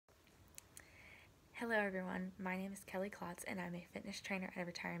Hello everyone, my name is Kelly Klotz and I'm a fitness trainer at a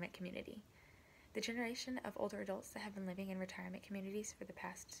retirement community. The generation of older adults that have been living in retirement communities for the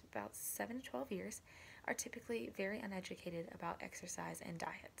past about 7 to 12 years are typically very uneducated about exercise and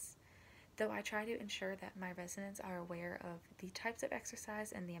diets. Though I try to ensure that my residents are aware of the types of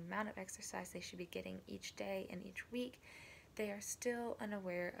exercise and the amount of exercise they should be getting each day and each week, they are still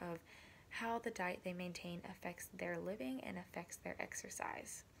unaware of how the diet they maintain affects their living and affects their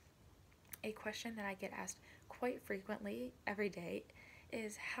exercise. A question that I get asked quite frequently every day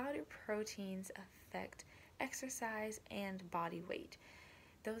is, how do proteins affect exercise and body weight?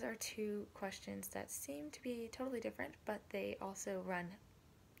 Those are two questions that seem to be totally different, but they also run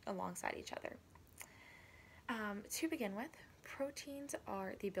alongside each other. To begin with, proteins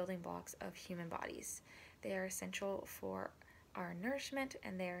are the building blocks of human bodies. They are essential for our nourishment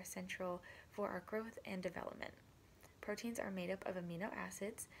and they are essential for our growth and development. Proteins are made up of amino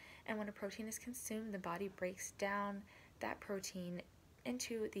acids, and when a protein is consumed, the body breaks down that protein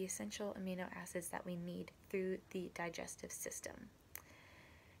into the essential amino acids that we need through the digestive system.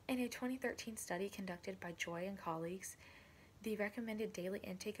 In a 2013 study conducted by Joy and colleagues, the recommended daily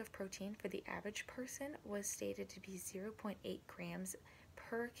intake of protein for the average person was stated to be 0.8 grams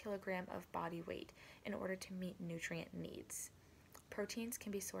per kilogram of body weight in order to meet nutrient needs. Proteins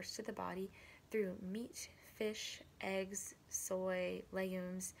can be sourced to the body through meat, fish, eggs, soy,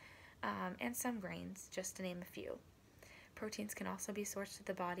 legumes, and some grains, just to name a few. Proteins can also be sourced to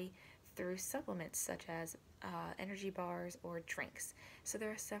the body through supplements such as energy bars or drinks. So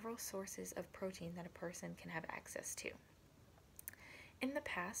there are several sources of protein that a person can have access to. In the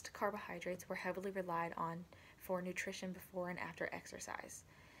past, carbohydrates were heavily relied on for nutrition before and after exercise.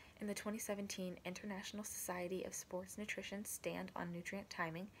 In the 2017 International Society of Sports Nutrition Stand on Nutrient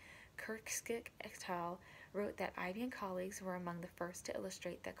Timing, Kirkskik et al. Wrote that Ivy and colleagues were among the first to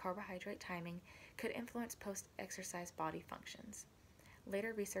illustrate that carbohydrate timing could influence post-exercise body functions.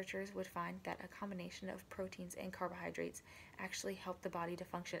 Later researchers would find that a combination of proteins and carbohydrates actually helped the body to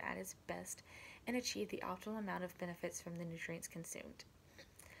function at its best and achieve the optimal amount of benefits from the nutrients consumed.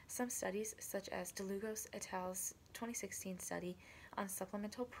 Some studies, such as DeLugos et al.'s 2016 study on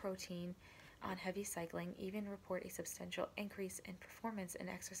supplemental protein on heavy cycling, even report a substantial increase in performance in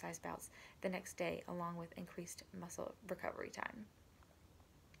exercise bouts the next day, along with increased muscle recovery time.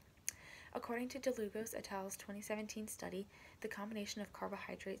 According to DeLugos et al.'s 2017 study, the combination of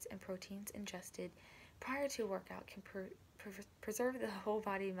carbohydrates and proteins ingested prior to a workout can preserve the whole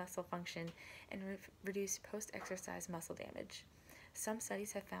body muscle function and reduce post-exercise muscle damage. Some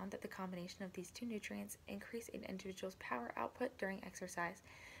studies have found that the combination of these two nutrients increase an individual's power output during exercise,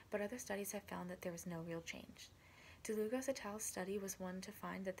 but other studies have found that there was no real change. DeLugos et al.'s study was one to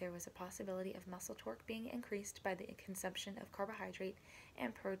find that there was a possibility of muscle torque being increased by the consumption of carbohydrate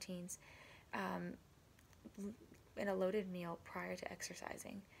and proteins in a loaded meal prior to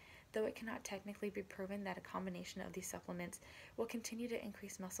exercising. Though it cannot technically be proven that a combination of these supplements will continue to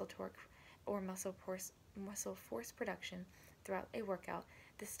increase muscle torque or muscle force production throughout a workout,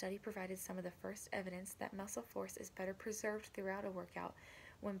 this study provided some of the first evidence that muscle force is better preserved throughout a workout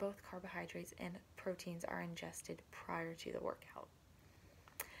when both carbohydrates and proteins are ingested prior to the workout.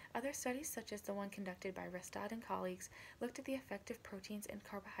 Other studies, such as the one conducted by Restad and colleagues, looked at the effect of proteins and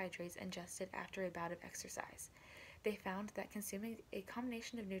carbohydrates ingested after a bout of exercise. They found that consuming a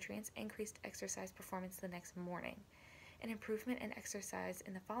combination of nutrients increased exercise performance the next morning. An improvement in exercise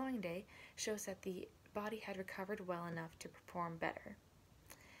in the following day shows that the body had recovered well enough to perform better.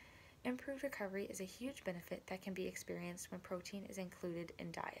 Improved recovery is a huge benefit that can be experienced when protein is included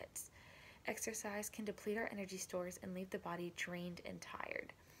in diets. Exercise can deplete our energy stores and leave the body drained and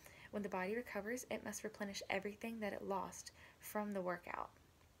tired. When the body recovers, it must replenish everything that it lost from the workout.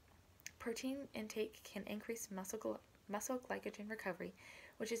 Protein intake can increase muscle glycogen recovery,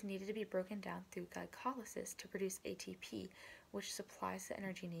 which is needed to be broken down through glycolysis to produce ATP, which supplies the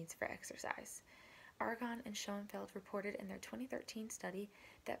energy needs for exercise. Argonne and Schoenfeld reported in their 2013 study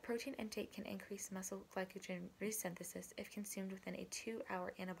that protein intake can increase muscle glycogen resynthesis if consumed within a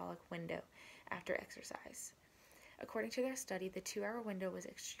 2-hour anabolic window after exercise. According to their study, the 2-hour window was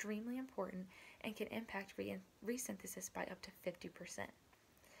extremely important and can impact resynthesis by up to 50%.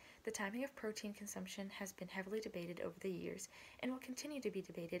 The timing of protein consumption has been heavily debated over the years and will continue to be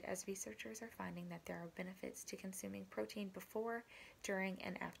debated as researchers are finding that there are benefits to consuming protein before, during,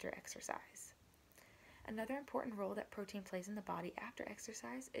 and after exercise. Another important role that protein plays in the body after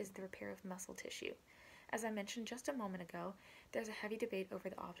exercise is the repair of muscle tissue. As I mentioned just a moment ago, there's a heavy debate over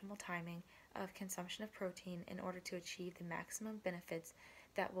the optimal timing of consumption of protein in order to achieve the maximum benefits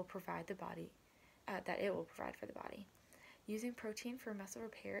that it will provide for the body. Using protein for muscle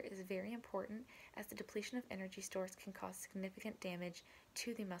repair is very important as the depletion of energy stores can cause significant damage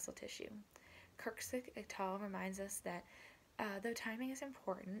to the muscle tissue. Kirksick et al. Reminds us that though timing is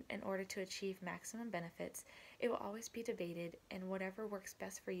important in order to achieve maximum benefits, it will always be debated, and whatever works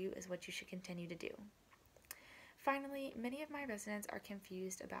best for you is what you should continue to do. Finally, many of my residents are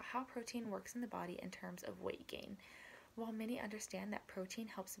confused about how protein works in the body in terms of weight gain. While many understand that protein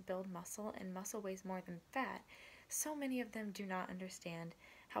helps build muscle and muscle weighs more than fat, so many of them do not understand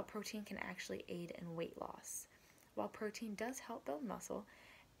how protein can actually aid in weight loss. While protein does help build muscle,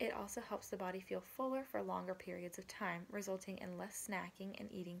 it also helps the body feel fuller for longer periods of time, resulting in less snacking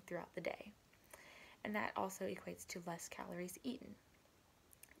and eating throughout the day. And that also equates to less calories eaten.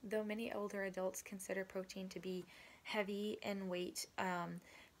 Though many older adults consider protein to be heavy in weight,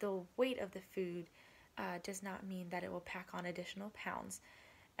 the weight of the food does not mean that it will pack on additional pounds,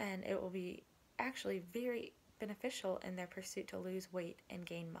 and it will be actually very beneficial in their pursuit to lose weight and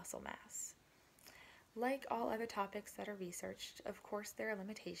gain muscle mass. Like all other topics that are researched, of course there are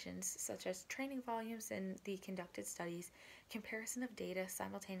limitations, such as training volumes in the conducted studies, comparison of data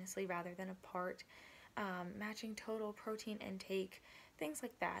simultaneously rather than apart, matching total protein intake, things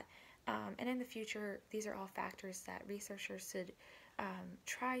like that. And in the future, these are all factors that researchers should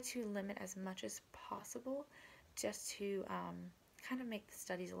try to limit as much as possible, just to kind of make the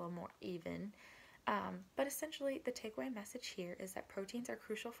studies a little more even. But essentially, the takeaway message here is that proteins are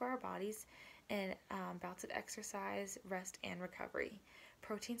crucial for our bodies in bouts of exercise, rest, and recovery.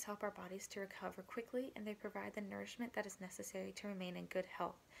 Proteins help our bodies to recover quickly, and they provide the nourishment that is necessary to remain in good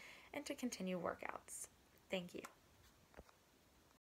health and to continue workouts. Thank you.